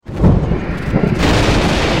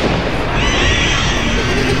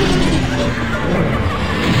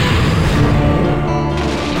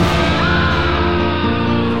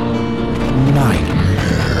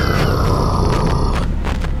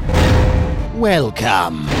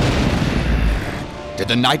Welcome to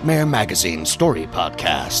the Nightmare Magazine Story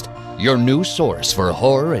Podcast, your new source for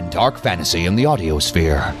horror and dark fantasy in the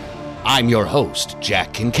audiosphere. I'm your host,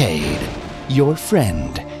 Jack Kincaid, your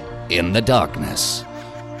friend in the darkness.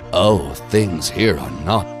 Oh, things here are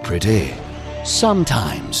not pretty.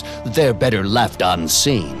 Sometimes they're better left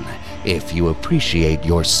unseen if you appreciate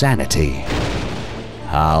your sanity.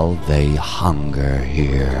 How they hunger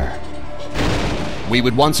here. We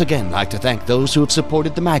would once again like to thank those who have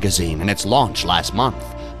supported the magazine in its launch last month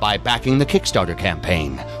by backing the Kickstarter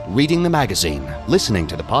campaign, reading the magazine, listening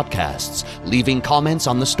to the podcasts, leaving comments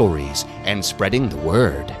on the stories, and spreading the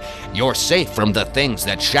word. You're safe from the things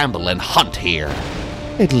that shamble and hunt here.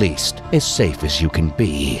 At least as safe as you can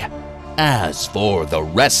be. As for the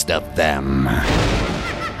rest of them,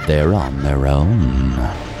 they're on their own.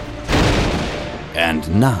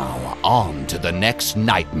 And now, on to the next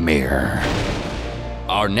nightmare.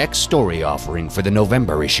 Our next story offering for the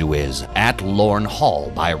November issue is At Lorn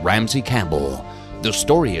Hall by Ramsey Campbell. The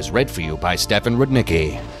story is read for you by Stefan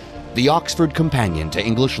Rudnicki. The Oxford Companion to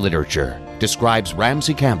English Literature describes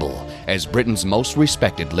Ramsey Campbell as Britain's most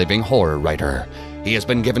respected living horror writer. He has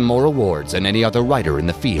been given more awards than any other writer in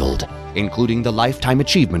the field, including the Lifetime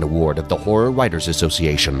Achievement Award of the Horror Writers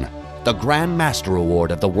Association, the Grand Master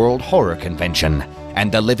Award of the World Horror Convention,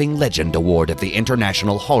 and the Living Legend Award of the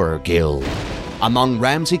International Horror Guild. Among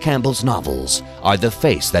Ramsey Campbell's novels are The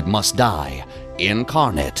Face That Must Die,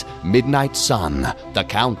 Incarnate, Midnight Sun, The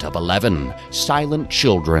Count of 11, Silent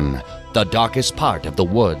Children, The Darkest Part of the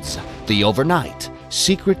Woods, The Overnight,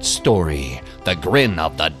 Secret Story, The Grin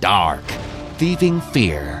of the Dark, Thieving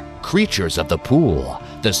Fear, Creatures of the Pool,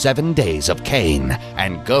 The 7 Days of Cain,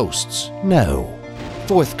 and Ghosts No.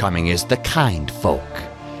 Forthcoming is The Kind Folk.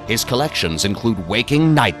 His collections include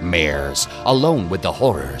Waking Nightmares, Alone with the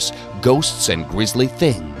Horrors, Ghosts and Grisly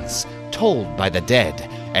Things, Told by the Dead,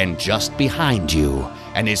 and Just Behind You,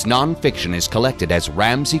 and his nonfiction is collected as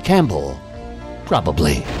Ramsey Campbell.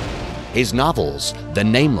 Probably. His novels, The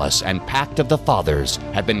Nameless and Pact of the Fathers,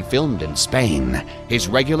 have been filmed in Spain. His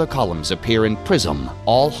regular columns appear in Prism,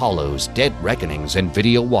 All Hallows, Dead Reckonings, and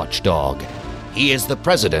Video Watchdog. He is the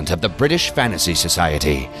president of the British Fantasy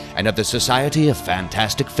Society and of the Society of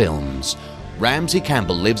Fantastic Films. Ramsey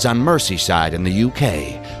Campbell lives on Merseyside in the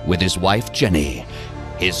UK with his wife Jenny.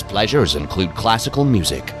 His pleasures include classical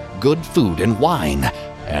music, good food and wine,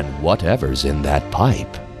 and whatever's in that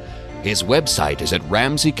pipe. His website is at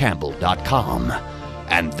ramseycampbell.com.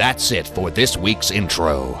 And that's it for this week's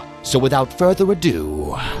intro. So without further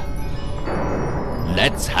ado,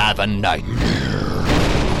 let's have a nightmare.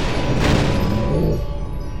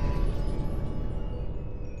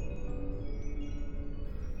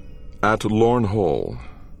 At Lorn Hall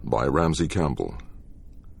by Ramsey Campbell.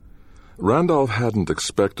 Randolph hadn't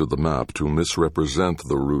expected the map to misrepresent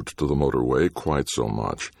the route to the motorway quite so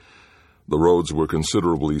much. The roads were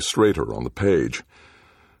considerably straighter on the page.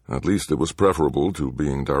 At least it was preferable to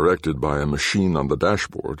being directed by a machine on the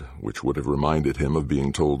dashboard, which would have reminded him of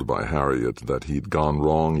being told by Harriet that he'd gone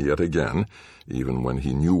wrong yet again, even when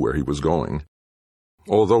he knew where he was going.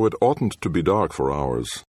 Although it oughtn't to be dark for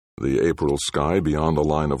hours, the April sky beyond a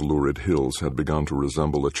line of lurid hills had begun to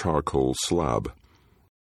resemble a charcoal slab.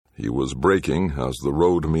 He was braking as the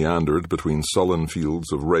road meandered between sullen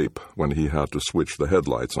fields of rape when he had to switch the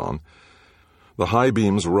headlights on. The high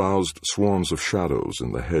beams roused swarms of shadows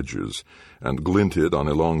in the hedges and glinted on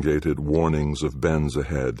elongated warnings of bends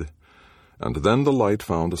ahead. And then the light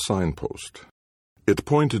found a signpost. It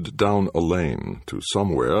pointed down a lane to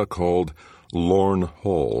somewhere called Lorn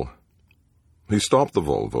Hall. He stopped the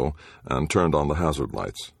Volvo and turned on the hazard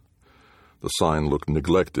lights. The sign looked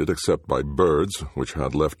neglected except by birds, which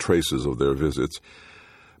had left traces of their visits,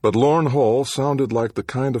 but Lorn Hall sounded like the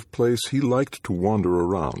kind of place he liked to wander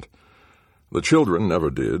around. The children never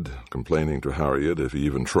did, complaining to Harriet if he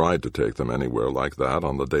even tried to take them anywhere like that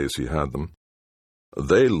on the days he had them.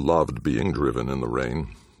 They loved being driven in the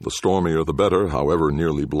rain. The stormier the better, however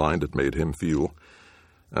nearly blind it made him feel.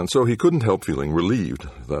 And so he couldn't help feeling relieved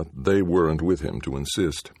that they weren't with him to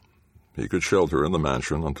insist. He could shelter in the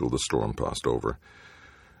mansion until the storm passed over.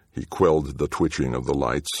 He quelled the twitching of the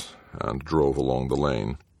lights and drove along the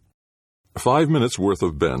lane. 5 minutes' worth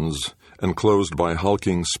of bends, enclosed by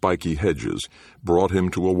hulking, spiky hedges, brought him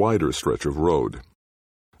to a wider stretch of road.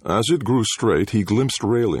 As it grew straight, he glimpsed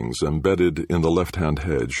railings embedded in the left-hand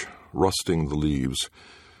hedge, rusting the leaves.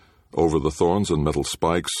 Over the thorns and metal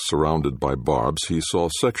spikes surrounded by barbs, he saw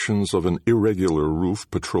sections of an irregular roof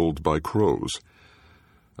patrolled by crows.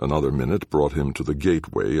 Another minute brought him to the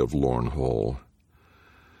gateway of Lorn Hall.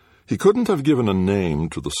 He couldn't have given a name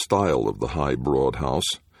to the style of the high, broad house.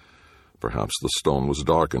 Perhaps the stone was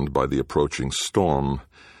darkened by the approaching storm,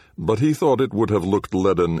 but he thought it would have looked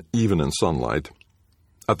leaden even in sunlight.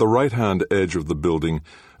 At the right-hand edge of the building,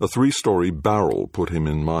 a 3-story barrel put him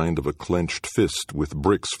in mind of a clenched fist with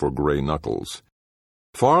bricks for gray knuckles.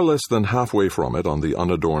 Far less than halfway from it, on the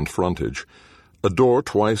unadorned frontage, a door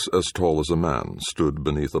twice as tall as a man stood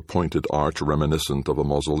beneath a pointed arch reminiscent of a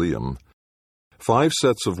mausoleum. 5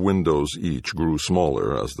 sets of windows each grew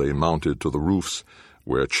smaller as they mounted to the roofs,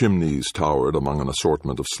 where chimneys towered among an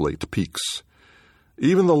assortment of slate peaks.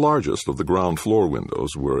 Even the largest of the ground-floor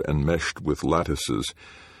windows were enmeshed with lattices,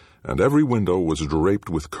 and every window was draped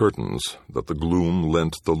with curtains that the gloom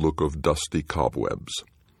lent the look of dusty cobwebs.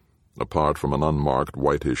 Apart from an unmarked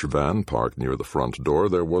whitish van parked near the front door,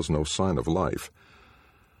 there was no sign of life.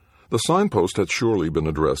 The signpost had surely been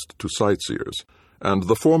addressed to sightseers, and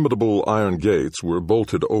the formidable iron gates were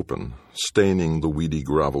bolted open, staining the weedy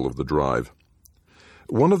gravel of the drive.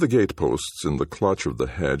 One of the gateposts in the clutch of the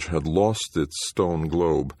hedge had lost its stone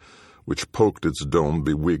globe, which poked its dome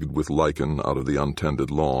bewigged with lichen out of the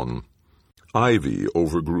untended lawn. Ivy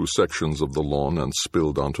overgrew sections of the lawn and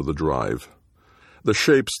spilled onto the drive. The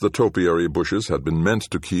shapes the topiary bushes had been meant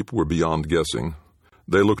to keep were beyond guessing.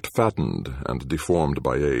 They looked fattened and deformed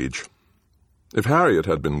by age. If Harriet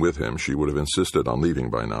had been with him, she would have insisted on leaving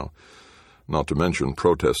by now, not to mention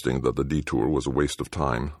protesting that the detour was a waste of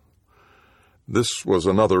time. This was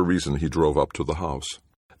another reason he drove up to the house.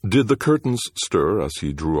 Did the curtains stir as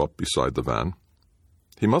he drew up beside the van?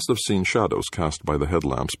 He must have seen shadows cast by the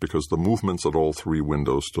headlamps, because the movements at all 3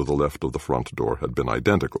 windows to the left of the front door had been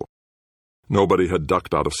identical. Nobody had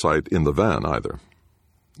ducked out of sight in the van, either.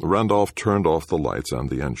 Randolph turned off the lights and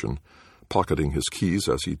the engine, pocketing his keys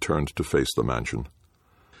as he turned to face the mansion.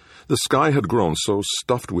 The sky had grown so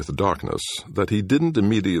stuffed with darkness that he didn't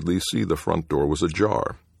immediately see the front door was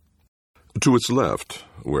ajar. To its left,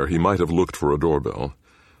 where he might have looked for a doorbell,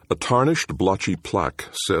 a tarnished, blotchy plaque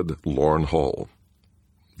said Lorn Hall.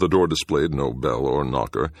 The door displayed no bell or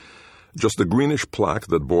knocker, just a greenish plaque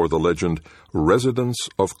that bore the legend, Residence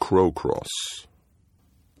of Crowcross.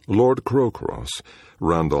 Lord Crowcross,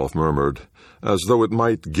 Randolph murmured, as though it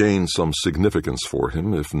might gain some significance for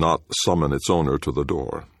him, if not summon its owner to the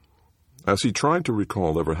door. As he tried to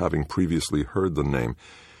recall ever having previously heard the name,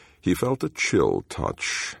 he felt a chill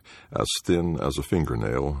touch, as thin as a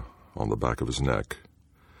fingernail, on the back of his neck.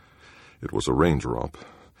 It was a raindrop,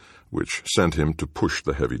 which sent him to push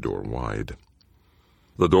the heavy door wide.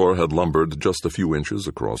 The door had lumbered just a few inches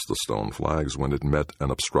across the stone flags when it met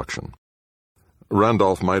an obstruction.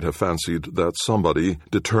 Randolph might have fancied that somebody,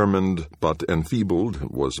 determined but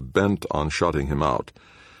enfeebled, was bent on shutting him out,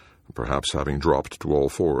 perhaps having dropped to all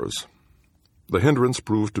fours. The hindrance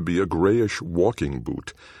proved to be a grayish walking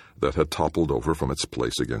boot that had toppled over from its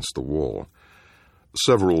place against the wall.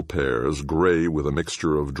 Several pairs, gray with a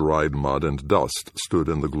mixture of dried mud and dust, stood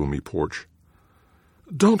in the gloomy porch.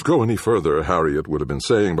 "Don't go any further," Harriet would have been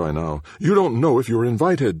saying by now. "You don't know if you're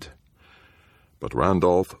invited." But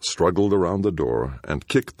Randolph struggled around the door and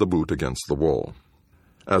kicked the boot against the wall.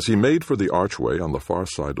 As he made for the archway on the far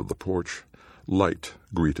side of the porch, light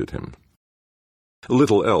greeted him.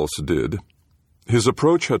 Little else did. His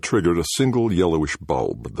approach had triggered a single yellowish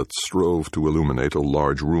bulb that strove to illuminate a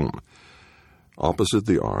large room. Opposite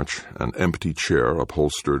the arch, an empty chair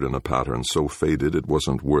upholstered in a pattern so faded it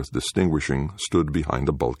wasn't worth distinguishing stood behind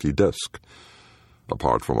a bulky desk.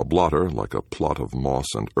 Apart from a blotter, like a plot of moss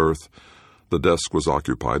and earth, the desk was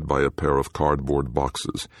occupied by a pair of cardboard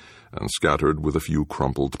boxes, and scattered with a few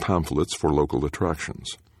crumpled pamphlets for local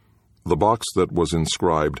attractions. The box that was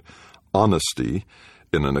inscribed "Honesty"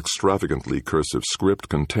 in an extravagantly cursive script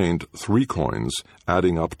contained 3 coins,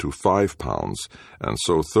 adding up to £5, and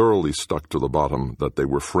so thoroughly stuck to the bottom that they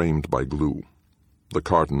were framed by glue. The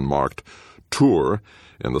carton marked "Tour"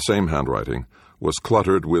 in the same handwriting was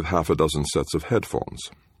cluttered with 6 sets of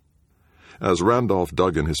headphones. As Randolph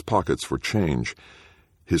dug in his pockets for change,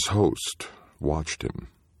 his host watched him.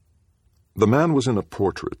 The man was in a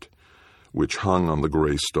portrait, which hung on the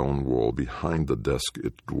gray stone wall behind the desk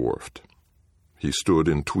it dwarfed. He stood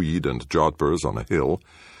in tweed and jodhpurs on a hill.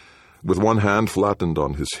 With one hand flattened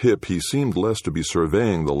on his hip, he seemed less to be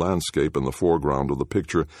surveying the landscape in the foreground of the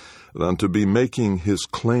picture than to be making his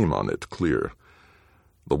claim on it clear.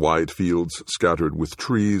 The wide fields, scattered with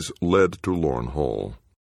trees, led to Lorn Hall.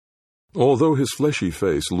 Although his fleshy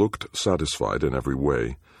face looked satisfied in every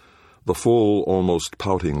way, the full, almost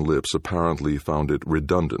pouting lips apparently found it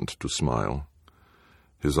redundant to smile.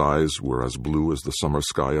 His eyes were as blue as the summer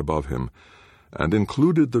sky above him, and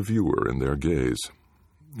included the viewer in their gaze.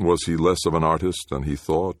 Was he less of an artist than he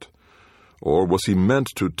thought, or was he meant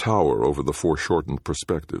to tower over the foreshortened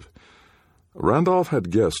perspective? Randolph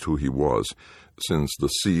had guessed who he was, since the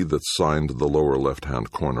C that signed the lower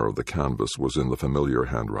left-hand corner of the canvas was in the familiar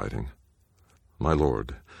handwriting. "My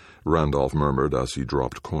lord," Randolph murmured as he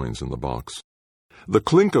dropped coins in the box. The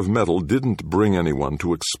clink of metal didn't bring anyone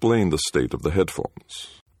to explain the state of the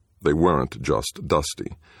headphones. They weren't just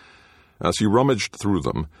dusty. As he rummaged through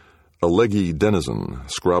them, a leggy denizen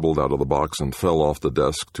scrabbled out of the box and fell off the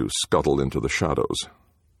desk to scuttle into the shadows.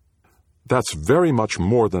 "That's very much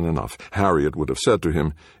more than enough," Harriet would have said to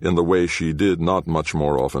him in the way she did not much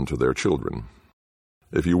more often to their children.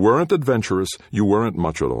 If you weren't adventurous, you weren't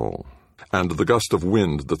much at all. And the gust of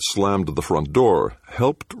wind that slammed the front door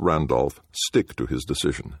helped Randolph stick to his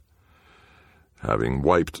decision. Having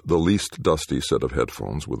wiped the least dusty set of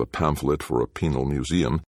headphones with a pamphlet for a penal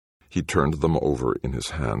museum, he turned them over in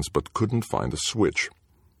his hands but couldn't find a switch.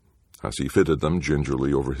 As he fitted them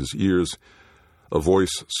gingerly over his ears, a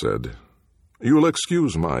voice said, "You'll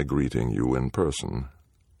excuse my greeting you in person."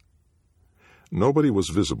 Nobody was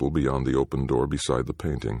visible beyond the open door beside the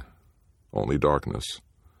painting, only darkness.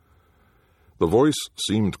 The voice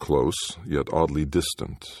seemed close, yet oddly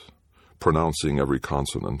distant, pronouncing every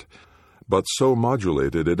consonant, but so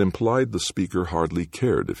modulated it implied the speaker hardly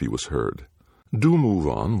cared if he was heard. "Do move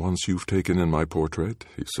on once you've taken in my portrait,"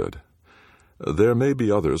 he said. "There may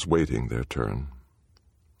be others waiting their turn."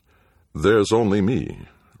 "There's only me,"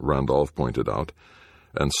 Randolph pointed out,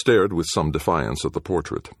 and stared with some defiance at the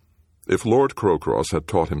portrait. If Lord Crowcross had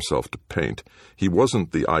taught himself to paint, he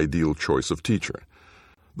wasn't the ideal choice of teacher.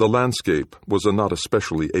 The landscape was a not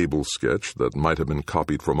especially able sketch that might have been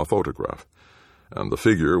copied from a photograph, and the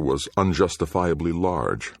figure was unjustifiably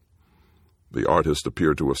large. The artist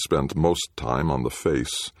appeared to have spent most time on the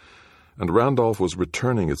face, and Randolph was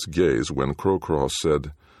returning its gaze when Crowcross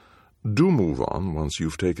said, "Do move on once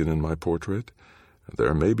you've taken in my portrait.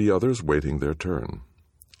 There may be others waiting their turn."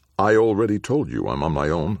 "I already told you I'm on my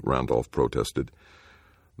own," Randolph protested.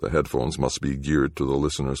 The headphones must be geared to the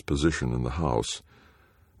listener's position in the house.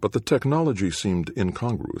 But the technology seemed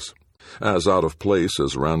incongruous, as out of place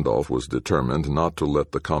as Randolph was determined not to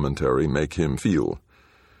let the commentary make him feel.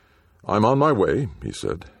 "I'm on my way," he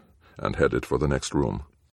said, and headed for the next room.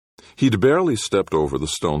 He'd barely stepped over the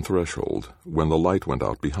stone threshold when the light went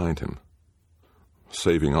out behind him.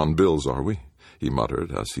 "Saving on bills, are we?" he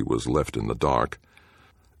muttered as he was left in the dark.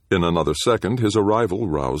 In another second his arrival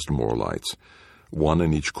roused more lights, one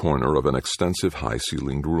in each corner of an extensive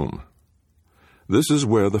high-ceilinged room. "This is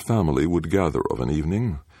where the family would gather of an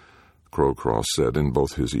evening," Crowcross said in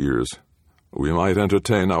both his ears. "We might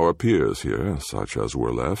entertain our peers here, such as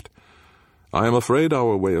were left. I am afraid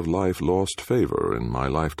our way of life lost favor in my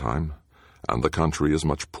lifetime, and the country is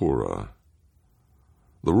much poorer."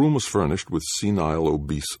 The room was furnished with senile,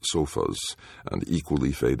 obese sofas and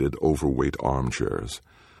equally faded, overweight armchairs,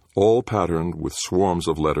 all patterned with swarms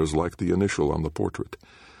of letters like the initial on the portrait.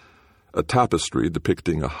 A tapestry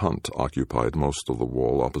depicting a hunt occupied most of the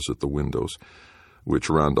wall opposite the windows, which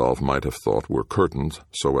Randolph might have thought were curtained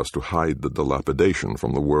so as to hide the dilapidation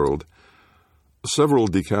from the world. Several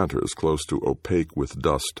decanters close to opaque with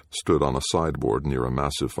dust stood on a sideboard near a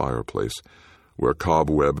massive fireplace, where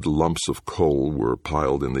cobwebbed lumps of coal were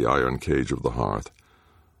piled in the iron cage of the hearth.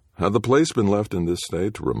 Had the place been left in this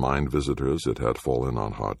state to remind visitors it had fallen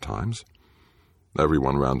on hard times?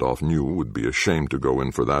 Everyone Randolph knew would be ashamed to go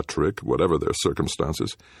in for that trick, whatever their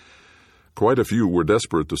circumstances. Quite a few were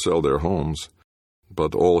desperate to sell their homes,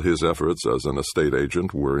 but all his efforts as an estate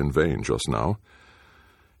agent were in vain just now.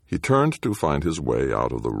 He turned to find his way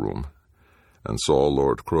out of the room, and saw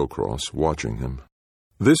Lord Crowcross watching him.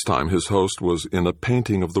 This time his host was in a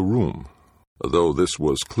painting of the room, though this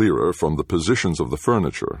was clearer from the positions of the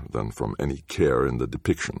furniture than from any care in the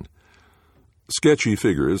depiction. Sketchy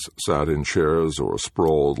figures sat in chairs or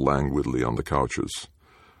sprawled languidly on the couches.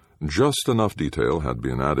 Just enough detail had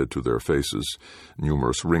been added to their faces,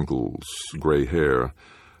 numerous wrinkles, gray hair,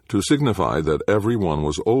 to signify that every one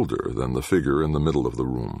was older than the figure in the middle of the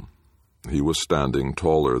room. He was standing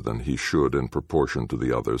taller than he should in proportion to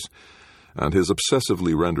the others, and his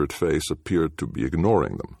obsessively rendered face appeared to be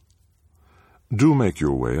ignoring them. "Do make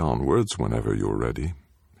your way onwards whenever you're ready,"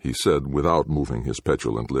 he said without moving his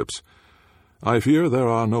petulant lips. "I fear there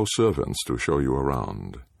are no servants to show you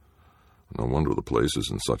around." No wonder the place is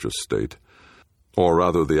in such a state. Or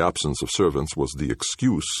rather, the absence of servants was the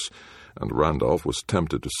excuse, and Randolph was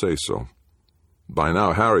tempted to say so. By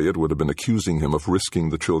now Harriet would have been accusing him of risking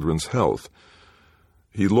the children's health.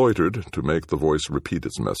 He loitered to make the voice repeat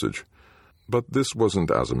its message, but this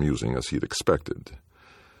wasn't as amusing as he'd expected.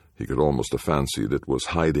 He could almost have fancied it was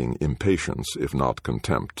hiding impatience, if not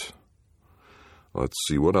contempt. "Let's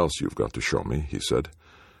see what else you've got to show me," he said,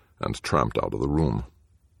 and tramped out of the room.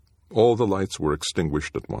 All the lights were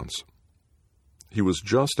extinguished at once. He was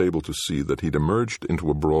just able to see that he'd emerged into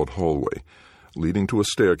a broad hallway, leading to a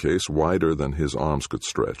staircase wider than his arms could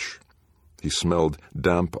stretch. He smelled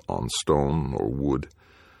damp on stone or wood.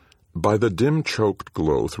 By the dim, choked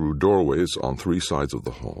glow through doorways on 3 sides of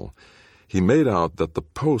the hall, he made out that the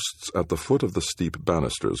posts at the foot of the steep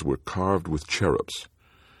banisters were carved with cherubs.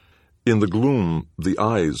 In the gloom, the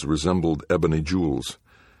eyes resembled ebony jewels,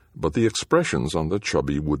 but the expressions on the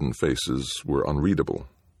chubby wooden faces were unreadable.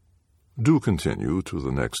 "Do continue to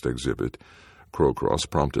the next exhibit," Crowcross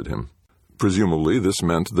prompted him. Presumably this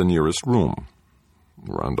meant the nearest room.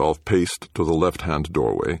 Randolph paced to the left-hand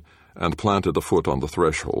doorway and planted a foot on the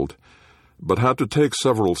threshold, but had to take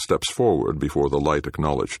several steps forward before the light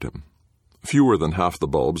acknowledged him. Fewer than half the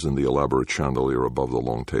bulbs in the elaborate chandelier above the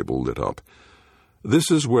long table lit up. "This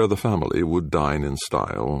is where the family would dine in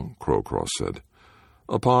style," Crowcross said,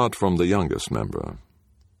 "apart from the youngest member."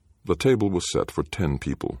 The table was set for 10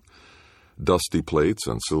 people. Dusty plates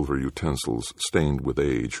and silver utensils stained with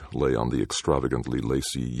age lay on the extravagantly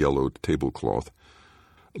lacy yellowed tablecloth.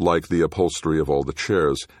 Like the upholstery of all the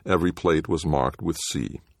chairs, every plate was marked with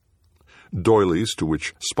C. Doilies to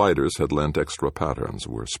which spiders had lent extra patterns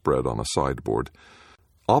were spread on a sideboard,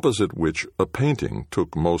 opposite which a painting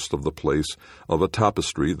took most of the place of a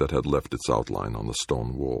tapestry that had left its outline on the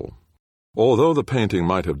stone wall. Although the painting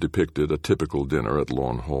might have depicted a typical dinner at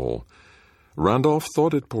Lorn Hall, Randolph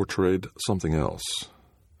thought it portrayed something else.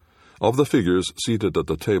 Of the figures seated at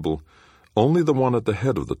the table, only the one at the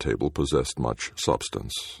head of the table possessed much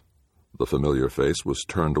substance. The familiar face was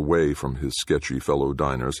turned away from his sketchy fellow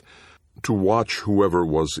diners to watch whoever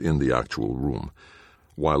was in the actual room,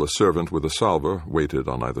 while a servant with a salver waited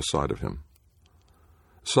on either side of him.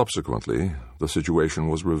 Subsequently, the situation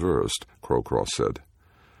was reversed, Crowcross said,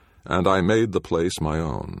 and I made the place my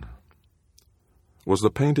own. Was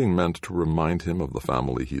the painting meant to remind him of the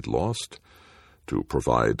family he'd lost, to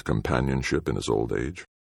provide companionship in his old age?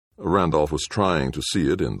 Randolph was trying to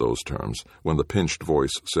see it in those terms when the pinched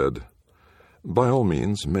voice said, "By all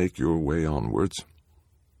means, make your way onwards."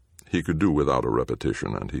 He could do without a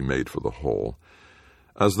repetition, and he made for the hall.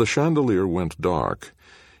 As the chandelier went dark,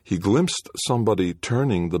 he glimpsed somebody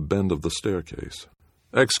turning the bend of the staircase.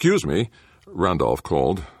 "Excuse me," Randolph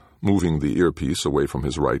called, moving the earpiece away from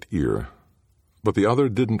his right ear. But the other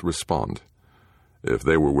didn't respond. If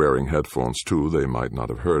they were wearing headphones too, they might not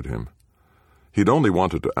have heard him. He'd only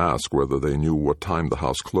wanted to ask whether they knew what time the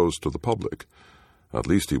house closed to the public. At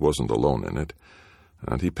least he wasn't alone in it.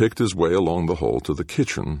 And he picked his way along the hall to the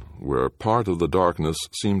kitchen, where part of the darkness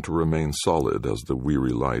seemed to remain solid as the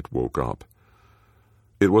weary light woke up.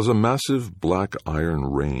 It was a massive black iron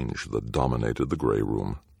range that dominated the gray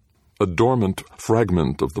room. A dormant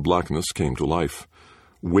fragment of the blackness came to life,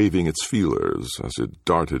 waving its feelers as it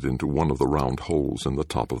darted into one of the round holes in the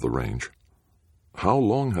top of the range. How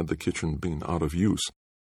long had the kitchen been out of use?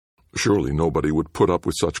 Surely nobody would put up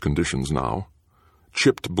with such conditions now.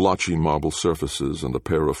 Chipped, blotchy marble surfaces and a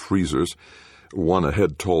pair of freezers, one a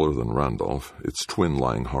head taller than Randolph, its twin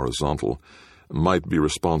lying horizontal, might be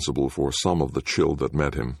responsible for some of the chill that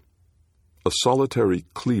met him. A solitary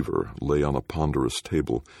cleaver lay on a ponderous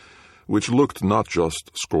table, which looked not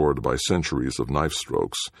just scored by centuries of knife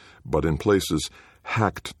strokes, but in places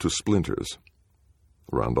hacked to splinters.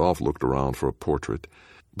 Randolph looked around for a portrait,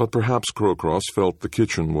 but perhaps Crowcross felt the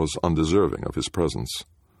kitchen was undeserving of his presence.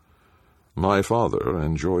 "My father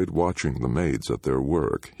enjoyed watching the maids at their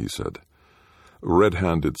work," he said.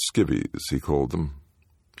 "Red-handed skivvies, he called them.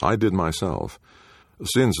 I did myself.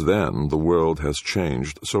 Since then, the world has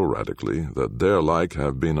changed so radically that their like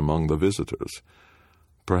have been among the visitors.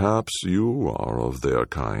 Perhaps you are of their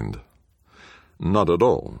kind." "Not at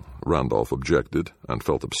all," Randolph objected, and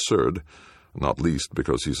felt absurd, not least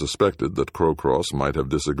because he suspected that Crowcross might have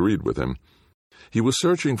disagreed with him. He was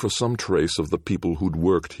searching for some trace of the people who'd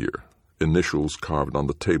worked here, initials carved on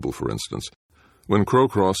the table, for instance, when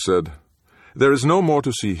Crowcross said, "There is no more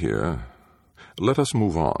to see here. Let us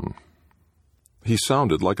move on." He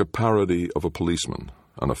sounded like a parody of a policeman,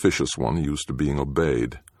 an officious one used to being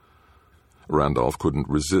obeyed. Randolph couldn't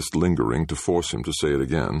resist lingering to force him to say it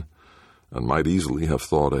again, and might easily have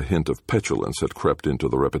thought a hint of petulance had crept into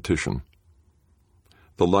the repetition.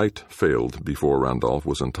 The light failed before Randolph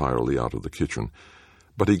was entirely out of the kitchen,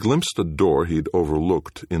 but he glimpsed a door he'd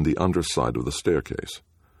overlooked in the underside of the staircase.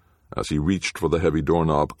 As he reached for the heavy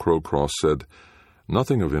doorknob, Crowcross said,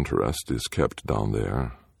 "Nothing of interest is kept down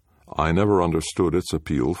there. I never understood its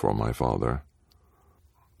appeal for my father."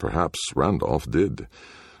 Perhaps Randolph did,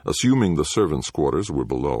 assuming the servants' quarters were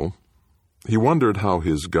below. He wondered how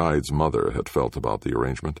his guide's mother had felt about the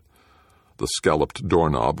arrangement. The scalloped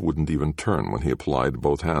doorknob wouldn't even turn when he applied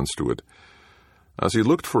both hands to it. As he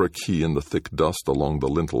looked for a key in the thick dust along the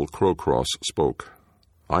lintel, Crowcross spoke.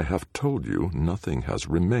 "I have told you nothing has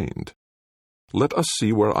remained. Let us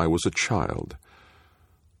see where I was a child."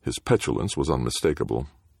 His petulance was unmistakable.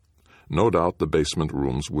 No doubt the basement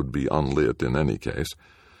rooms would be unlit in any case.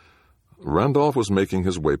 Randolph was making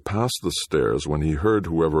his way past the stairs when he heard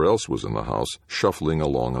whoever else was in the house shuffling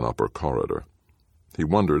along an upper corridor. He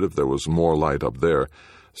wondered if there was more light up there,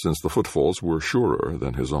 since the footfalls were surer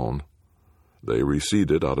than his own. They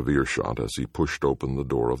receded out of earshot as he pushed open the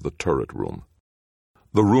door of the turret room.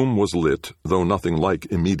 The room was lit, though nothing like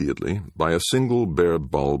immediately, by a single bare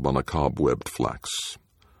bulb on a cobwebbed flax.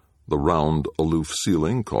 The round, aloof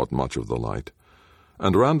ceiling caught much of the light,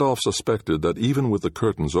 and Randolph suspected that even with the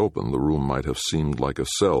curtains open the room might have seemed like a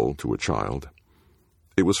cell to a child.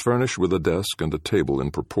 It was furnished with a desk and a table in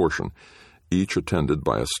proportion, each attended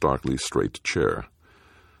by a starkly straight chair.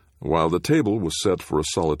 While the table was set for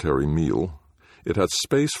a solitary meal, it had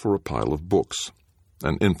space for a pile of books,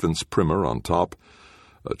 an infant's primer on top,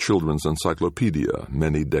 a children's encyclopedia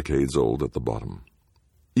many decades old at the bottom.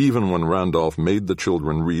 Even when Randolph made the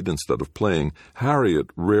children read instead of playing, Harriet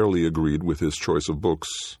rarely agreed with his choice of books.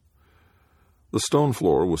 The stone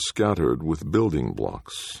floor was scattered with building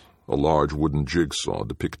blocks, a large wooden jigsaw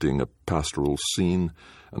depicting a pastoral scene,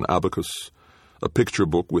 an abacus, a picture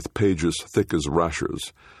book with pages thick as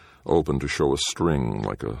rashers, open to show a string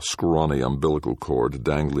like a scrawny umbilical cord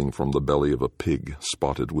dangling from the belly of a pig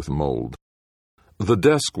spotted with mold. The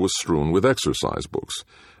desk was strewn with exercise books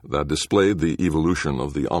that displayed the evolution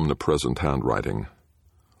of the omnipresent handwriting.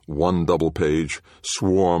 One double page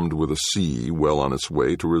swarmed with a C well on its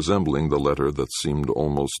way to resembling the letter that seemed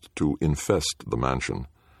almost to infest the mansion.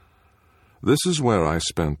 "This is where I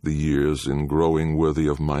spent the years in growing worthy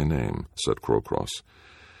of my name," said Crowcross.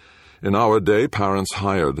 "In our day, parents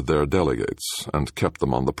hired their delegates and kept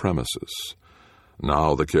them on the premises.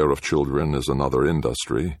 Now the care of children is another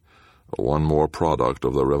industry, one more product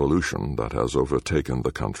of the revolution that has overtaken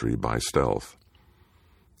the country by stealth."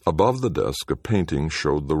 Above the desk, a painting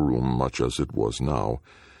showed the room much as it was now,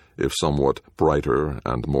 if somewhat brighter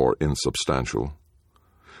and more insubstantial.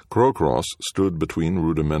 Crowcross stood between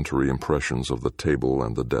rudimentary impressions of the table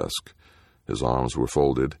and the desk. His arms were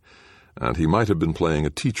folded, and he might have been playing a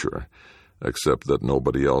teacher, except that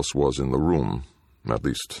nobody else was in the room, at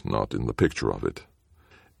least not in the picture of it.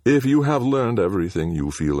 "If you have learned everything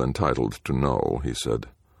you feel entitled to know," he said,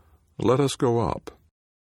 "let us go up."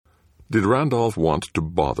 Did Randolph want to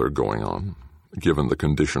bother going on, given the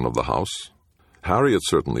condition of the house? Harriet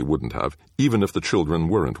certainly wouldn't have, even if the children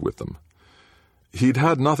weren't with them. He'd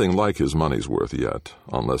had nothing like his money's worth yet,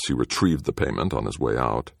 unless he retrieved the payment on his way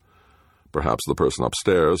out. Perhaps the person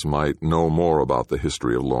upstairs might know more about the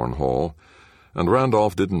history of Lorn Hall, and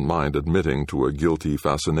Randolph didn't mind admitting to a guilty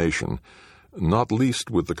fascination, not least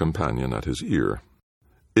with the companion at his ear.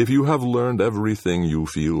 "If you have learned everything you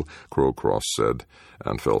feel," Crowcross said,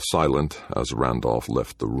 and fell silent as Randolph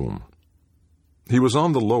left the room. He was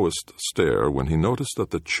on the lowest stair when he noticed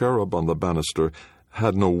that the cherub on the banister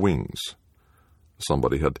had no wings.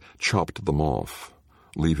 Somebody had chopped them off,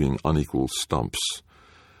 leaving unequal stumps,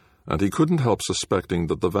 and he couldn't help suspecting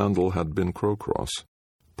that the vandal had been Crowcross.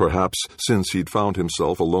 Perhaps, since he'd found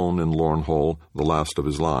himself alone in Lorn Hall, the last of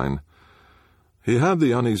his line. He had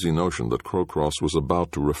the uneasy notion that Crowcross was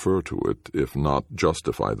about to refer to it, if not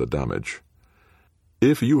justify the damage.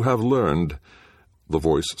 "If you have learned," the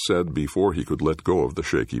voice said before he could let go of the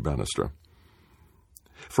shaky banister.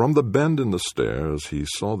 From the bend in the stairs he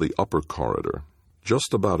saw the upper corridor,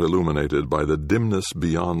 just about illuminated by the dimness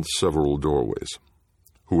beyond several doorways.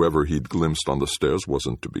 Whoever he'd glimpsed on the stairs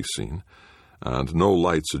wasn't to be seen, and no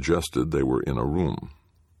light suggested they were in a room.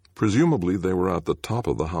 Presumably they were at the top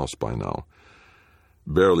of the house by now.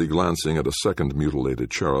 Barely glancing at a second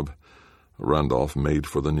mutilated cherub, Randolph made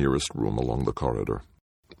for the nearest room along the corridor.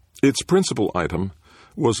 Its principal item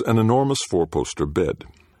was an enormous four-poster bed.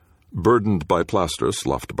 Burdened by plaster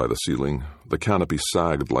sloughed by the ceiling, the canopy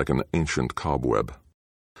sagged like an ancient cobweb.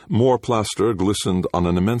 More plaster glistened on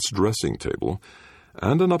an immense dressing table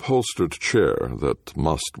and an upholstered chair that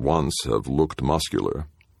must once have looked muscular.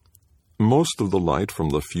 Most of the light from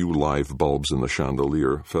the few live bulbs in the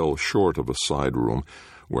chandelier fell short of a side room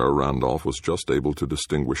where Randolph was just able to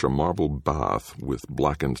distinguish a marble bath with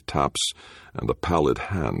blackened taps and a pallid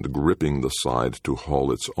hand gripping the side to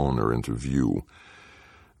haul its owner into view.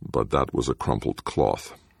 But that was a crumpled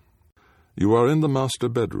cloth. "You are in the master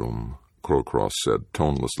bedroom," Crowcross said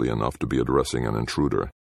tonelessly enough to be addressing an intruder.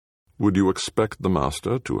 "Would you expect the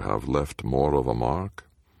master to have left more of a mark?"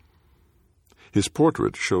 His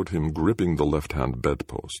portrait showed him gripping the left-hand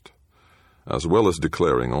bedpost. As well as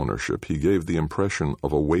declaring ownership, he gave the impression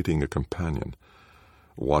of awaiting a companion,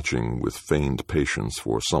 watching with feigned patience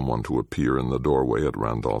for someone to appear in the doorway at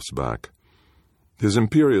Randolph's back. His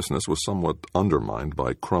imperiousness was somewhat undermined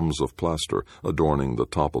by crumbs of plaster adorning the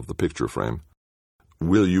top of the picture frame.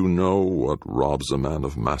 "Will you know what robs a man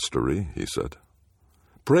of mastery?" he said.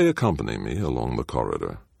 "Pray accompany me along the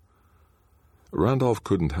corridor." Randolph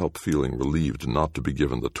couldn't help feeling relieved not to be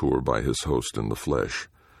given the tour by his host in the flesh.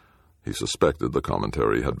 He suspected the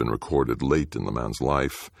commentary had been recorded late in the man's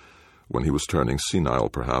life, when he was turning senile,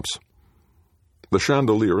 perhaps. The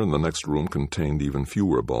chandelier in the next room contained even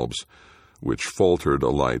fewer bulbs, which faltered a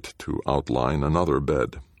light to outline another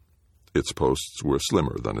bed. Its posts were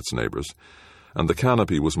slimmer than its neighbors, and the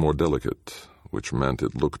canopy was more delicate, which meant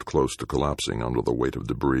it looked close to collapsing under the weight of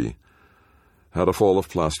debris. Had a fall of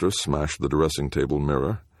plaster smashed the dressing-table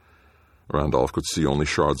mirror, Randolph could see only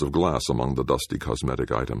shards of glass among the dusty cosmetic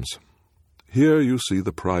items. "Here you see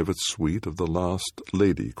the private suite of the last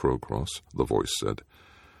Lady Crowcross," the voice said.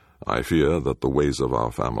 "I fear that the ways of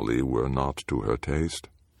our family were not to her taste."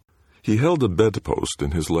 He held a bedpost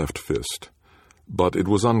in his left fist, but it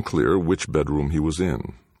was unclear which bedroom he was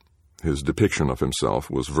in. His depiction of himself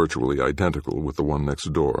was virtually identical with the one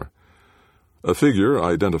next door. A figure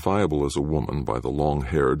identifiable as a woman by the long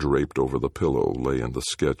hair draped over the pillow lay in the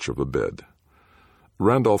sketch of a bed.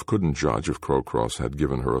 Randolph couldn't judge if Crowcross had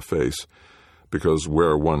given her a face, because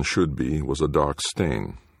where one should be was a dark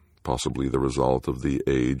stain, possibly the result of the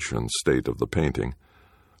age and state of the painting.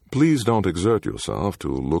 "Please don't exert yourself to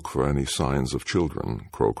look for any signs of children,"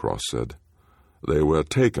 Crowcross said. "They were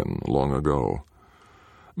taken long ago.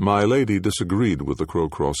 My lady disagreed with the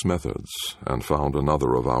Crowcross methods and found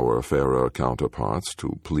another of our fairer counterparts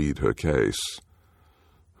to plead her case."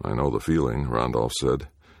 "I know the feeling," Randolph said,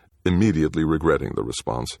 immediately regretting the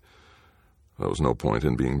response. There was no point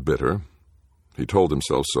in being bitter. He told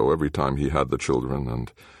himself so every time he had the children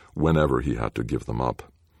and whenever he had to give them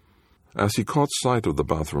up. As he caught sight of the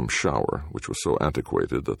bathroom shower, which was so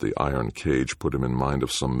antiquated that the iron cage put him in mind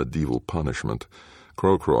of some medieval punishment,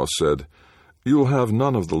 Crowcross said, "You'll have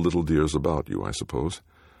none of the little dears about you, I suppose.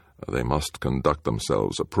 They must conduct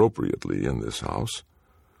themselves appropriately in this house."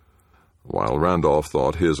 While Randolph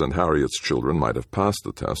thought his and Harriet's children might have passed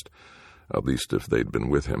the test, at least if they'd been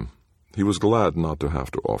with him, he was glad not to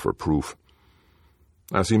have to offer proof.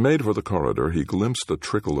 As he made for the corridor, he glimpsed a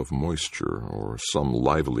trickle of moisture or some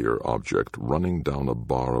livelier object running down a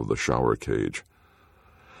bar of the shower cage.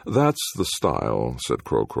 "That's the style," said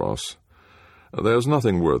Crowcross. "There's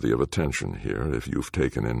nothing worthy of attention here if you've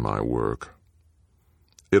taken in my work."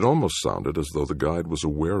 It almost sounded as though the guide was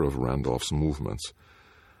aware of Randolph's movements.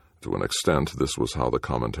 To an extent, this was how the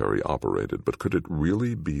commentary operated, but could it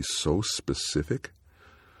really be so specific?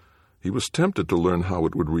 He was tempted to learn how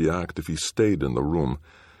it would react if he stayed in the room,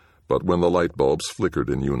 but when the light bulbs flickered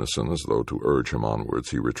in unison as though to urge him onwards,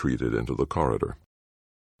 he retreated into the corridor.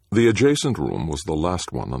 The adjacent room was the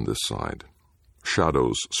last one on this side.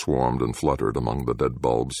 Shadows swarmed and fluttered among the dead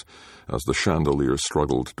bulbs as the chandelier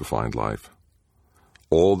struggled to find life.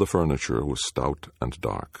 All the furniture was stout and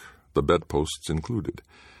dark, the bedposts included.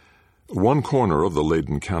 One corner of the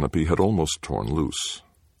laden canopy had almost torn loose.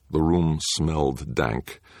 The room smelled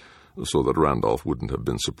dank, so that Randolph wouldn't have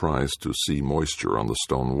been surprised to see moisture on the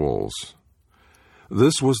stone walls.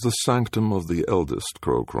 "This was the sanctum of the eldest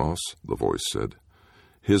Crowcross," the voice said.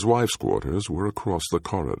 "His wife's quarters were across the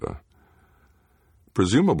corridor."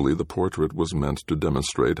 Presumably the portrait was meant to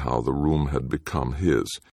demonstrate how the room had become his.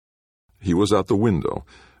 He was at the window,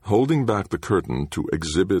 holding back the curtain to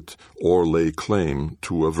exhibit or lay claim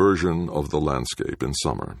to a version of the landscape in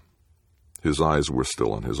summer. His eyes were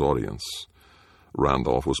still on his audience.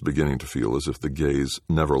 Randolph was beginning to feel as if the gaze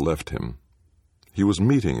never left him. He was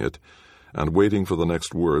meeting it and waiting for the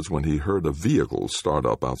next words when he heard a vehicle start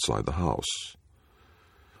up outside the house.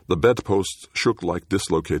 The bedposts shook like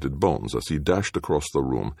dislocated bones as he dashed across the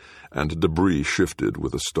room, and debris shifted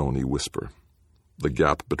with a stony whisper. The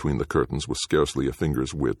gap between the curtains was scarcely a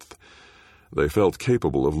finger's width. They felt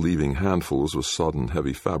capable of leaving handfuls of sodden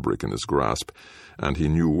heavy fabric in his grasp, and he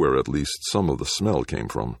knew where at least some of the smell came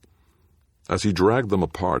from. As he dragged them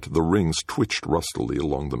apart, the rings twitched rustily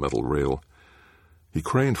along the metal rail. He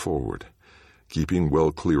craned forward, keeping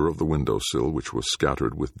well clear of the windowsill, which was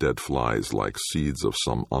scattered with dead flies like seeds of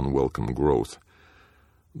some unwelcome growth.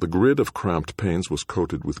 The grid of cramped panes was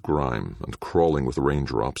coated with grime and crawling with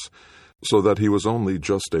raindrops, so that he was only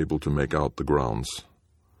just able to make out the grounds.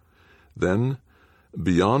 Then,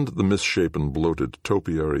 beyond the misshapen, bloated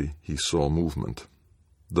topiary, he saw movement.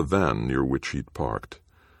 The van near which he'd parked.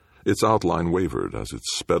 Its outline wavered as it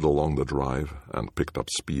sped along the drive and picked up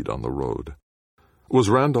speed on the road. Was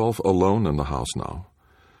Randolph alone in the house now?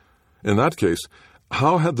 In that case,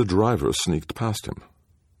 how had the driver sneaked past him?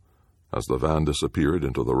 As the van disappeared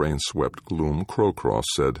into the rain-swept gloom, Crowcross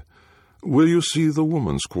said, "Will you see the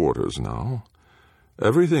woman's quarters now?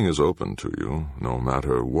 Everything is open to you, no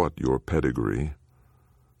matter what your pedigree."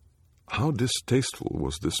 How distasteful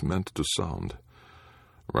was this meant to sound?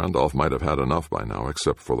 Randolph might have had enough by now,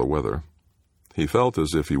 except for the weather. He felt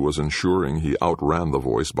as if he was ensuring he outran the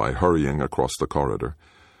voice by hurrying across the corridor.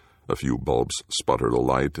 A few bulbs sputtered a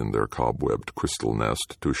light in their cobwebbed crystal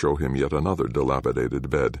nest to show him yet another dilapidated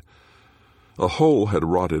bed. A hole had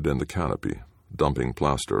rotted in the canopy, dumping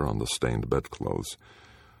plaster on the stained bedclothes.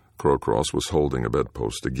 Crowcross was holding a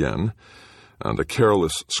bedpost again, and a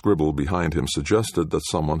careless scribble behind him suggested that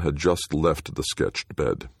someone had just left the sketched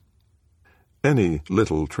bed. "Any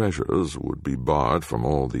little treasures would be barred from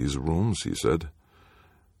all these rooms," he said.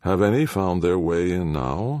 "Have any found their way in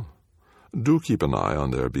now? Do keep an eye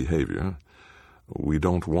on their behavior. We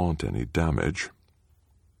don't want any damage."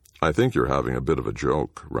 "I think you're having a bit of a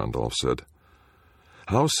joke," Randolph said.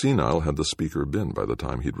 How senile had the speaker been by the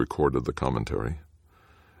time he'd recorded the commentary?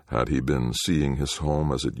 Had he been seeing his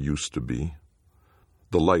home as it used to be?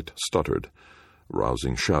 The light stuttered,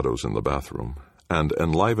 rousing shadows in the bathroom, and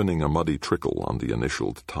enlivening a muddy trickle on the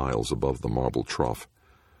initialed tiles above the marble trough.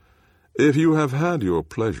 "If you have had your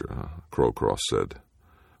pleasure," Crowcross said.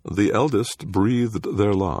 "The eldest breathed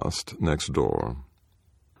their last next door."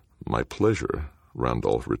 "My pleasure,"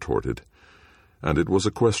 Randolph retorted, and it was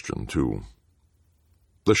a question, too.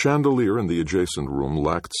 The chandelier in the adjacent room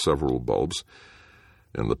lacked several bulbs.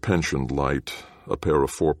 In the pensioned light, a pair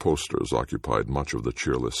of 4 posters occupied much of the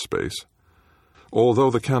cheerless space.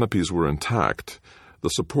 Although the canopies were intact, the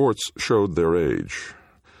supports showed their age,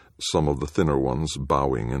 some of the thinner ones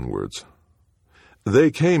bowing inwards.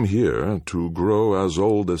 "They came here to grow as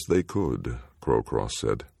old as they could," Crowcross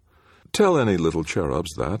said. "Tell any little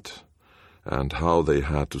cherubs that, and how they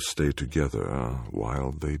had to stay together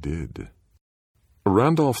while they did."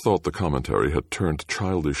 Randolph thought the commentary had turned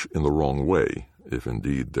childish in the wrong way, if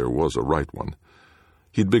indeed there was a right one.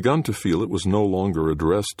 He'd begun to feel it was no longer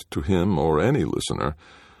addressed to him or any listener,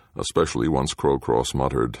 especially once Crowcross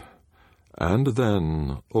muttered, "And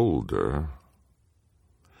then older."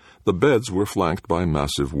 The beds were flanked by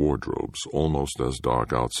massive wardrobes, almost as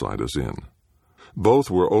dark outside as in.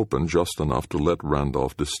 Both were open just enough to let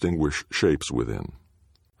Randolph distinguish shapes within.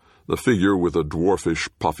 The figure with a dwarfish,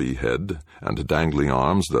 puffy head and dangling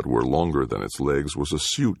arms that were longer than its legs was a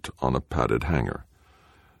suit on a padded hanger.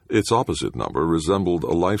 Its opposite number resembled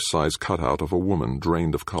a life-size cutout of a woman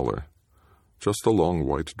drained of color. Just a long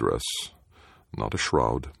white dress, not a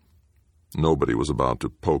shroud. Nobody was about to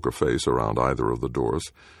poke a face around either of the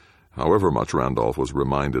doors, however much Randolph was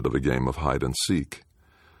reminded of a game of hide-and-seek.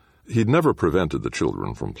 He'd never prevented the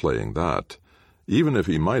children from playing that, even if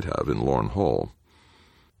he might have in Lorn Hall.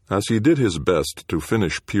 As he did his best to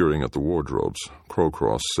finish peering at the wardrobes,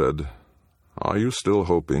 Crowcross said, "Are you still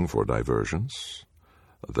hoping for diversions?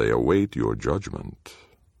 They await your judgment."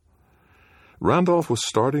 Randolph was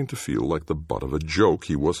starting to feel like the butt of a joke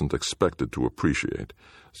he wasn't expected to appreciate,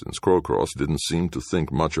 since Crowcross didn't seem to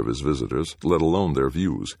think much of his visitors, let alone their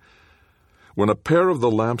views. When a pair of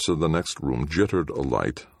the lamps in the next room jittered a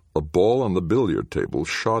light, a ball on the billiard table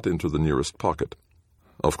shot into the nearest pocket.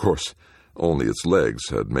 Of course, only its legs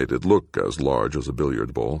had made it look as large as a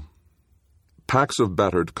billiard ball. Packs of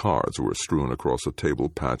battered cards were strewn across a table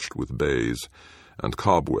patched with baize, and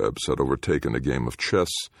cobwebs had overtaken a game of chess,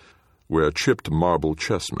 where chipped marble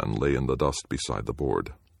chessmen lay in the dust beside the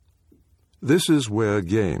board. "This is where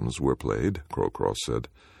games were played," Crowcross said,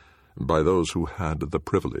 "by those who had the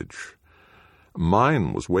privilege.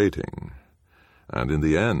 Mine was waiting, and in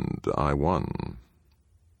the end I won."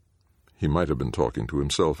 He might have been talking to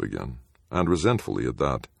himself again, and resentfully at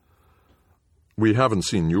that. "We haven't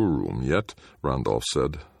seen your room yet," Randolph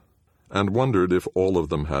said, and wondered if all of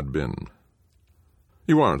them had been.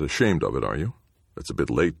 "You aren't ashamed of it, are you? It's a bit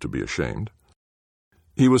late to be ashamed."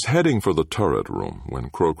 He was heading for the turret room when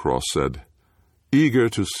Crowcross said, "Eager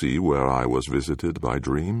to see where I was visited by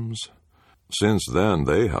dreams? Since then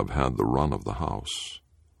they have had the run of the house."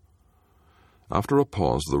 After a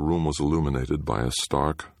pause, the room was illuminated by a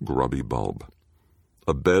stark, grubby bulb.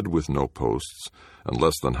 A bed with no posts, and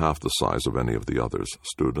less than half the size of any of the others,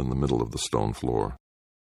 stood in the middle of the stone floor.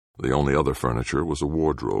 The only other furniture was a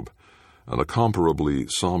wardrobe, and a comparably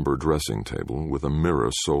somber dressing table with a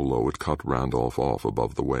mirror so low it cut Randolph off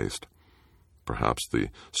above the waist. Perhaps the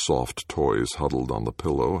soft toys huddled on the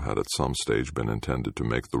pillow had at some stage been intended to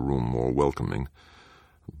make the room more welcoming,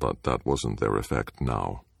 but that wasn't their effect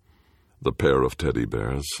now. The pair of teddy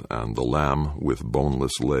bears and the lamb with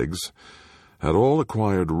boneless legs had all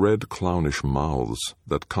acquired red clownish mouths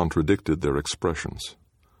that contradicted their expressions.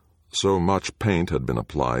 So much paint had been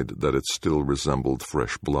applied that it still resembled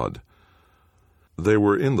fresh blood. They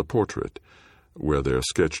were in the portrait, where their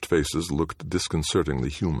sketched faces looked disconcertingly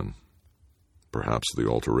human. Perhaps the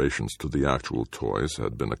alterations to the actual toys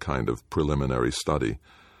had been a kind of preliminary study.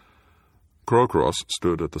 Crowcross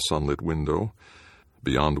stood at the sunlit window,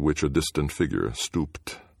 beyond which a distant figure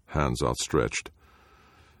stooped, hands outstretched.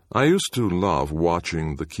 "I used to love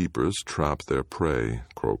watching the keepers trap their prey,"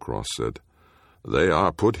 Crowcross said. "They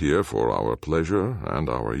are put here for our pleasure and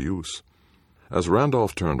our use." As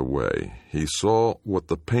Randolph turned away, he saw what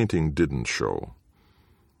the painting didn't show.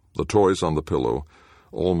 The toys on the pillow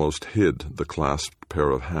almost hid the clasped pair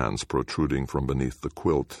of hands protruding from beneath the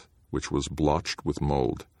quilt, which was blotched with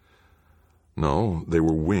mold. No, they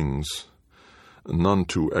were wings, none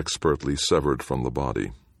too expertly severed from the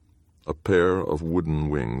body. A pair of wooden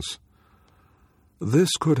wings. "This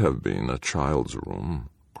could have been a child's room,"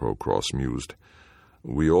 Crowcross mused.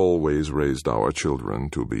 "We always raised our children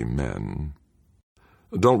to be men."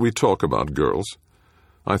 "Don't we talk about girls?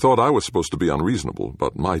 I thought I was supposed to be unreasonable,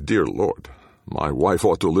 but my dear Lord, my wife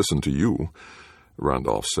ought to listen to you,"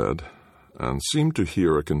 Randolph said, and seemed to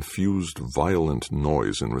hear a confused, violent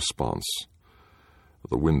noise in response.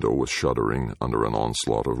 The window was shuddering under an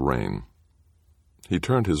onslaught of rain. He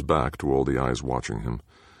turned his back to all the eyes watching him,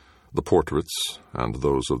 the portraits and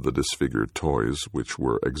those of the disfigured toys, which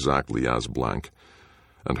were exactly as blank,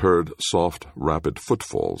 and heard soft, rapid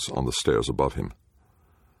footfalls on the stairs above him.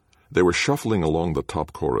 They were shuffling along the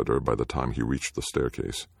top corridor by the time he reached the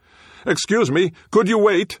staircase. "Excuse me, could you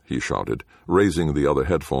wait?" he shouted, raising the other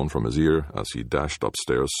headphone from his ear as he dashed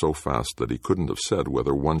upstairs so fast that he couldn't have said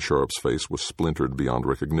whether one Sharp's face was splintered beyond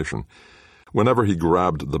recognition. Whenever he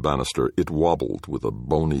grabbed the banister, it wobbled with a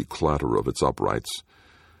bony clatter of its uprights.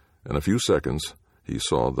 In a few seconds, he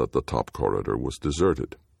saw that the top corridor was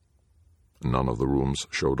deserted. None of the rooms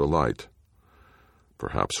showed a light.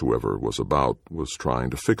 Perhaps whoever was about was trying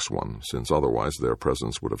to fix one, since otherwise their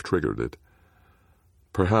presence would have triggered it.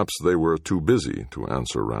 Perhaps they were too busy to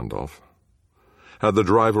answer Randolph. Had the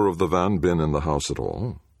driver of the van been in the house at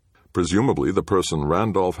all? Presumably the person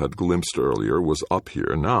Randolph had glimpsed earlier was up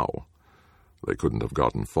here now. They couldn't have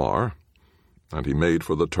gotten far, and he made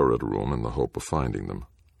for the turret room in the hope of finding them.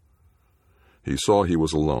 He saw he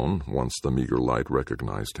was alone once the meager light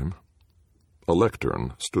recognized him. A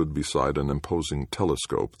lectern stood beside an imposing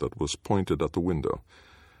telescope that was pointed at the window.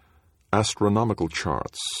 Astronomical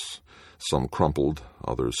charts, some crumpled,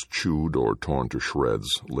 others chewed or torn to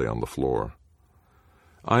shreds, lay on the floor.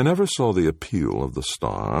 "I never saw the appeal of the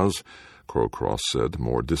stars," Crowcross said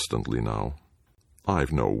more distantly now.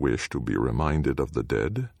 "I've no wish to be reminded of the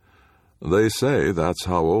dead. They say that's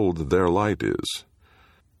how old their light is.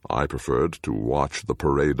 I preferred to watch the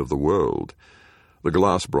parade of the world. The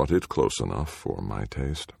glass brought it close enough for my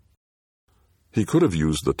taste." He could have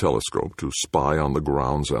used the telescope to spy on the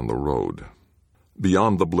grounds and the road.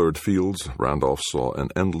 Beyond the blurred fields, Randolph saw an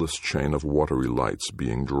endless chain of watery lights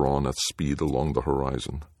being drawn at speed along the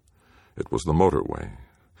horizon. It was the motorway,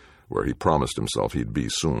 where he promised himself he'd be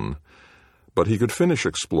soon, but he could finish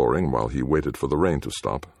exploring while he waited for the rain to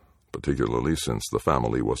stop, particularly since the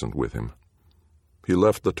family wasn't with him. He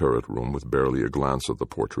left the turret room with barely a glance at the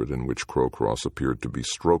portrait in which Crowcross appeared to be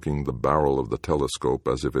stroking the barrel of the telescope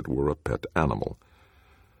as if it were a pet animal.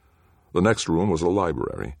 The next room was a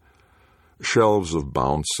library. Shelves of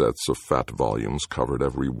bound sets of fat volumes covered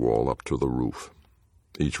every wall up to the roof.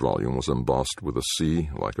 Each volume was embossed with a C,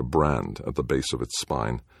 like a brand, at the base of its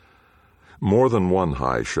spine. More than one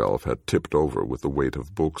high shelf had tipped over with the weight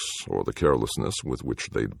of books or the carelessness with which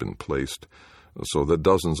they'd been placed, so that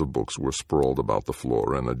dozens of books were sprawled about the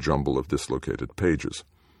floor in a jumble of dislocated pages.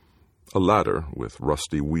 A ladder with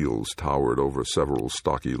rusty wheels towered over several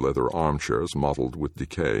stocky leather armchairs mottled with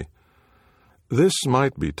decay. "This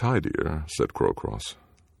might be tidier," said Crowcross.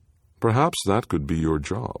 "Perhaps that could be your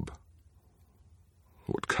job."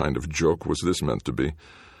 What kind of joke was this meant to be?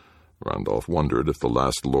 Randolph wondered if the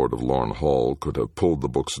last lord of Lorn Hall could have pulled the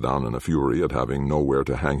books down in a fury at having nowhere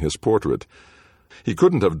to hang his portrait. He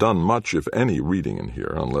couldn't have done much, if any, reading in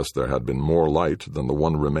here unless there had been more light than the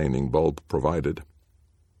one remaining bulb provided.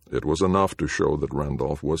 It was enough to show that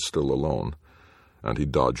Randolph was still alone, and he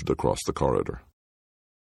dodged across the corridor.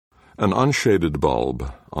 An unshaded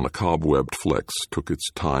bulb on a cobwebbed flex took its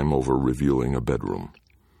time over revealing a bedroom.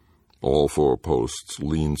 All four posts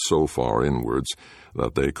leaned so far inwards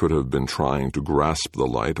that they could have been trying to grasp the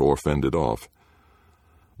light or fend it off.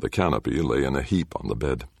 The canopy lay in a heap on the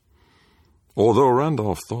bed. Although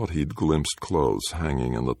Randolph thought he'd glimpsed clothes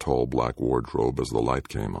hanging in the tall black wardrobe as the light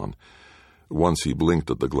came on, once he blinked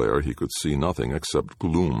at the glare he could see nothing except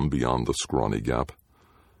gloom beyond the scrawny gap.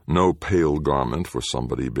 No pale garment for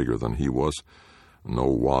somebody bigger than he was, no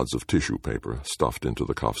wads of tissue paper stuffed into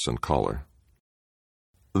the cuffs and collar.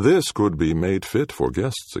 "This could be made fit for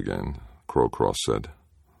guests again," Crowcross said.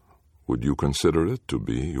 "Would you consider it to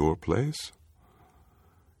be your place?"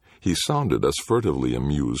 He sounded as furtively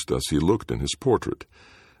amused as he looked in his portrait,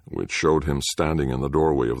 which showed him standing in the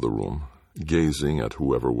doorway of the room, gazing at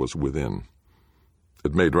whoever was within.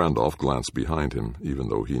 It made Randolph glance behind him, even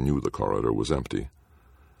though he knew the corridor was empty.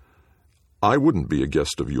 "I wouldn't be a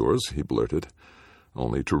guest of yours," he blurted,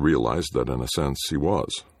 only to realize that in a sense he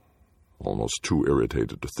was. Almost too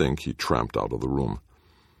irritated to think, he tramped out of the room.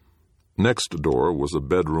 Next door was a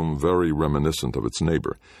bedroom very reminiscent of its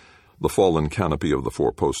neighbor. The fallen canopy of the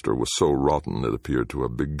four-poster was so rotten it appeared to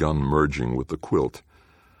have begun merging with the quilt.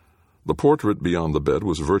 The portrait beyond the bed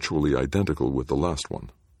was virtually identical with the last one,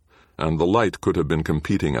 and the light could have been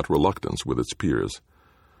competing at reluctance with its peers.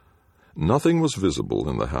 Nothing was visible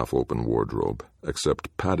in the half-open wardrobe,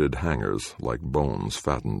 except padded hangers like bones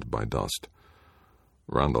fattened by dust.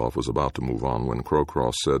 Randolph was about to move on when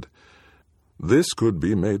Crowcross said, "This could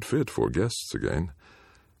be made fit for guests again.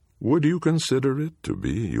 Would you consider it to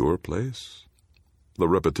be your place?" The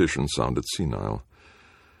repetition sounded senile,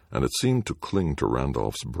 and it seemed to cling to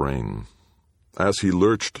Randolph's brain. As he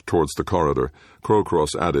lurched towards the corridor,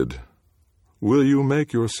 Crowcross added, "Will you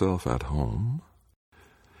make yourself at home?"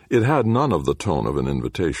 It had none of the tone of an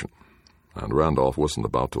invitation, and Randolph wasn't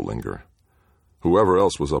about to linger. Whoever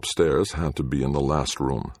else was upstairs had to be in the last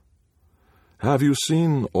room. "Have you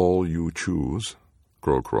seen all you choose?"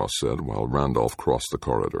 Crowcross said while Randolph crossed the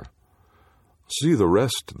corridor. "See the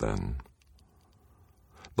rest, then."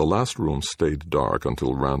 The last room stayed dark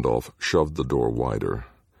until Randolph shoved the door wider,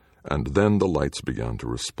 and then the lights began to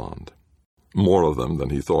respond. More of them than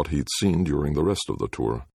he thought he'd seen during the rest of the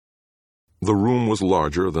tour. The room was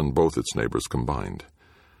larger than both its neighbors combined,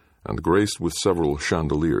 and graced with several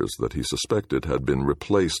chandeliers that he suspected had been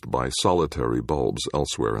replaced by solitary bulbs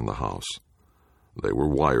elsewhere in the house. They were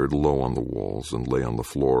wired low on the walls and lay on the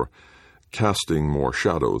floor, casting more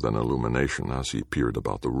shadow than illumination as he peered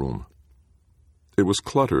about the room. It was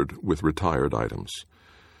cluttered with retired items.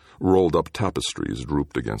 Rolled-up tapestries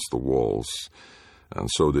drooped against the walls, and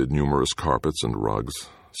so did numerous carpets and rugs,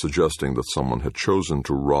 suggesting that someone had chosen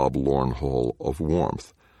to rob Lorn Hall of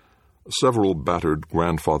warmth. Several battered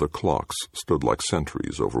grandfather clocks stood like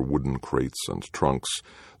sentries over wooden crates and trunks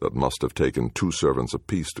that must have taken 2 servants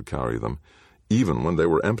apiece to carry them, even when they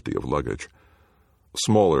were empty of luggage.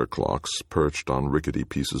 Smaller clocks perched on rickety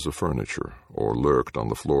pieces of furniture or lurked on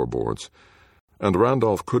the floorboards, and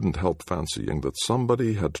Randolph couldn't help fancying that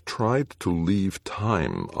somebody had tried to leave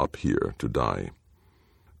time up here to die.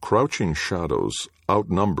 Crouching shadows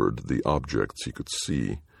outnumbered the objects he could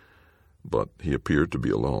see, but he appeared to be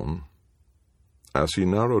alone. As he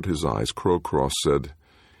narrowed his eyes, Crowcross said,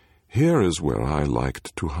 "Here is where I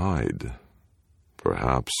liked to hide.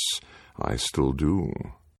 Perhaps I still do."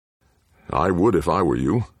 "I would if I were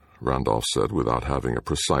you," Randolph said without having a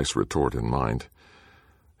precise retort in mind.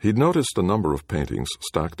 He'd noticed a number of paintings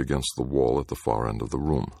stacked against the wall at the far end of the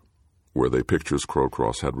room. Were they pictures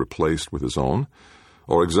Crowcross had replaced with his own,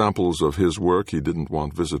 or examples of his work he didn't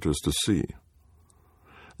want visitors to see?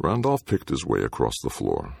 Randolph picked his way across the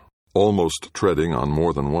floor, almost treading on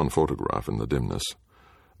more than one photograph in the dimness.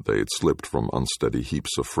 They'd slipped from unsteady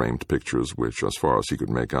heaps of framed pictures which, as far as he could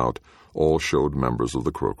make out, all showed members of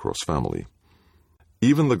the Crowcross family.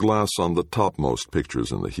 Even the glass on the topmost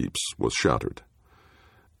pictures in the heaps was shattered.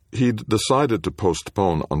 He'd decided to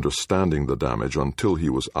postpone understanding the damage until he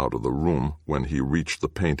was out of the room when he reached the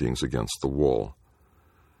paintings against the wall.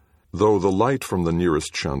 Though the light from the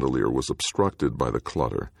nearest chandelier was obstructed by the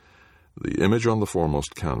clutter, the image on the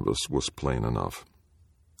foremost canvas was plain enough.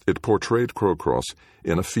 It portrayed Crowcross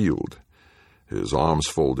in a field, his arms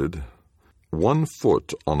folded, 1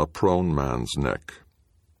 foot on a prone man's neck.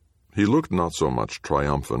 He looked not so much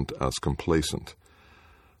triumphant as complacent.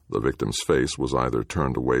 The victim's face was either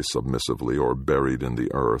turned away submissively or buried in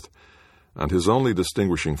the earth, and his only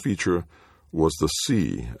distinguishing feature was the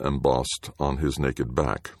sea embossed on his naked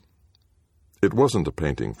back. It wasn't a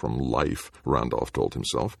painting from life, Randolph told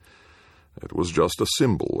himself. It was just a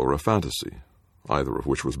symbol or a fantasy, either of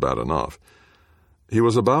which was bad enough. He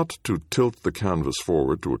was about to tilt the canvas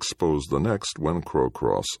forward to expose the next when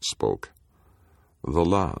Crowcross spoke. "The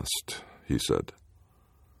last," he said.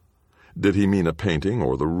 Did he mean a painting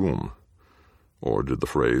or the room? Or did the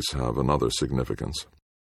phrase have another significance?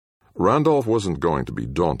 Randolph wasn't going to be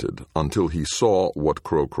daunted until he saw what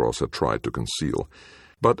Crowcross had tried to conceal.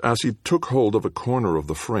 But as he took hold of a corner of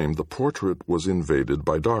the frame, the portrait was invaded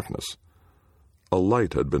by darkness. A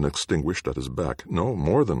light had been extinguished at his back, no,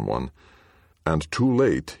 more than one, and too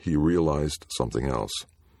late he realized something else.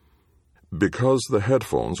 Because the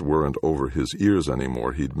headphones weren't over his ears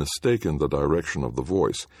anymore, he'd mistaken the direction of the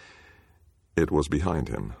voice. It was behind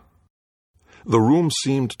him. The room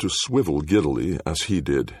seemed to swivel giddily as he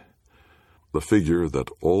did. The figure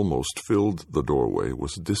that almost filled the doorway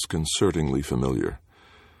was disconcertingly familiar,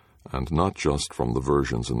 and not just from the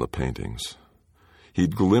versions in the paintings.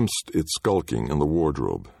 He'd glimpsed it skulking in the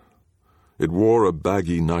wardrobe. It wore a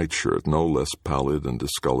baggy nightshirt, no less pallid and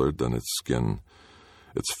discolored than its skin.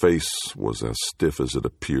 Its face was as stiff as it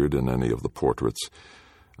appeared in any of the portraits,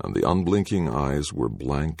 and the unblinking eyes were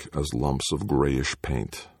blank as lumps of grayish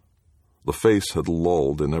paint. The face had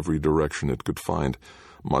lolled in every direction it could find,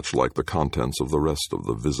 much like the contents of the rest of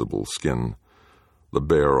the visible skin. The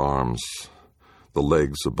bare arms, the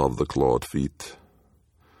legs above the clawed feet.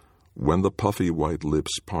 When the puffy white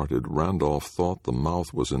lips parted, Randolph thought the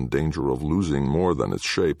mouth was in danger of losing more than its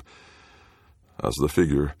shape. As the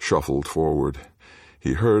figure shuffled forward,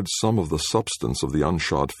 he heard some of the substance of the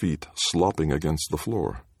unshod feet slopping against the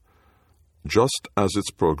floor. Just as its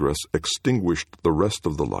progress extinguished the rest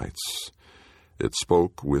of the lights, it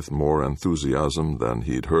spoke with more enthusiasm than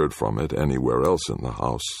he'd heard from it anywhere else in the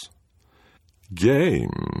house.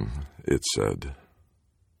 "Game," it said.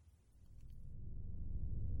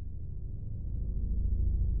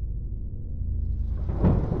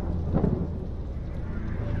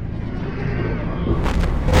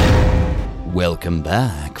 Welcome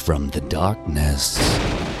back from the darkness.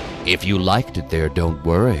 If you liked it there, don't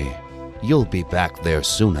worry. You'll be back there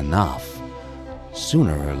soon enough.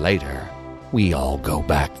 Sooner or later, we all go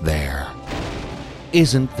back there.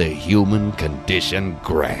 Isn't the human condition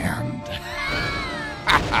grand?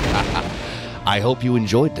 I hope you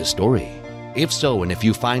enjoyed the story. If so, and if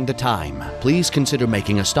you find the time, please consider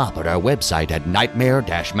making a stop at our website at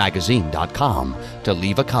nightmare-magazine.com to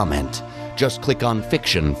leave a comment. Just click on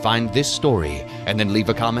Fiction, find this story, and then leave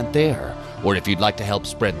a comment there. Or if you'd like to help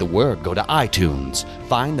spread the word, go to iTunes,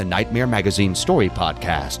 find the Nightmare Magazine Story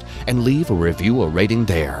Podcast, and leave a review or rating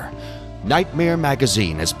there. Nightmare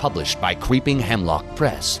Magazine is published by Creeping Hemlock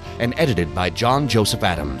Press and edited by John Joseph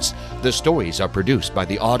Adams. The stories are produced by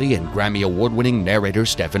the Audie and Grammy Award-winning narrator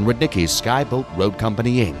Stefan Rudnicki's Skyboat Road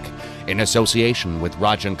Company, Inc., in association with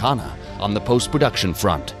Raj and Khanna on the post-production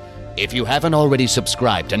front. If you haven't already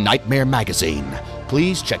subscribed to Nightmare Magazine,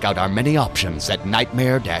 please check out our many options at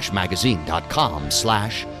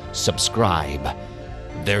nightmare-magazine.com/subscribe.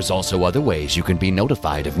 There's also other ways you can be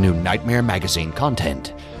notified of new Nightmare Magazine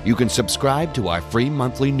content. You can subscribe to our free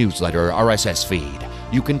monthly newsletter RSS feed.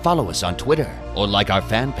 You can follow us on Twitter or like our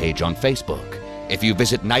fan page on Facebook. If you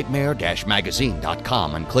visit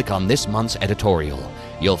nightmare-magazine.com and click on this month's editorial,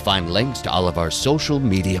 you'll find links to all of our social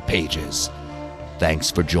media pages.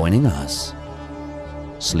 Thanks for joining us.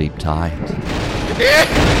 Sleep tight.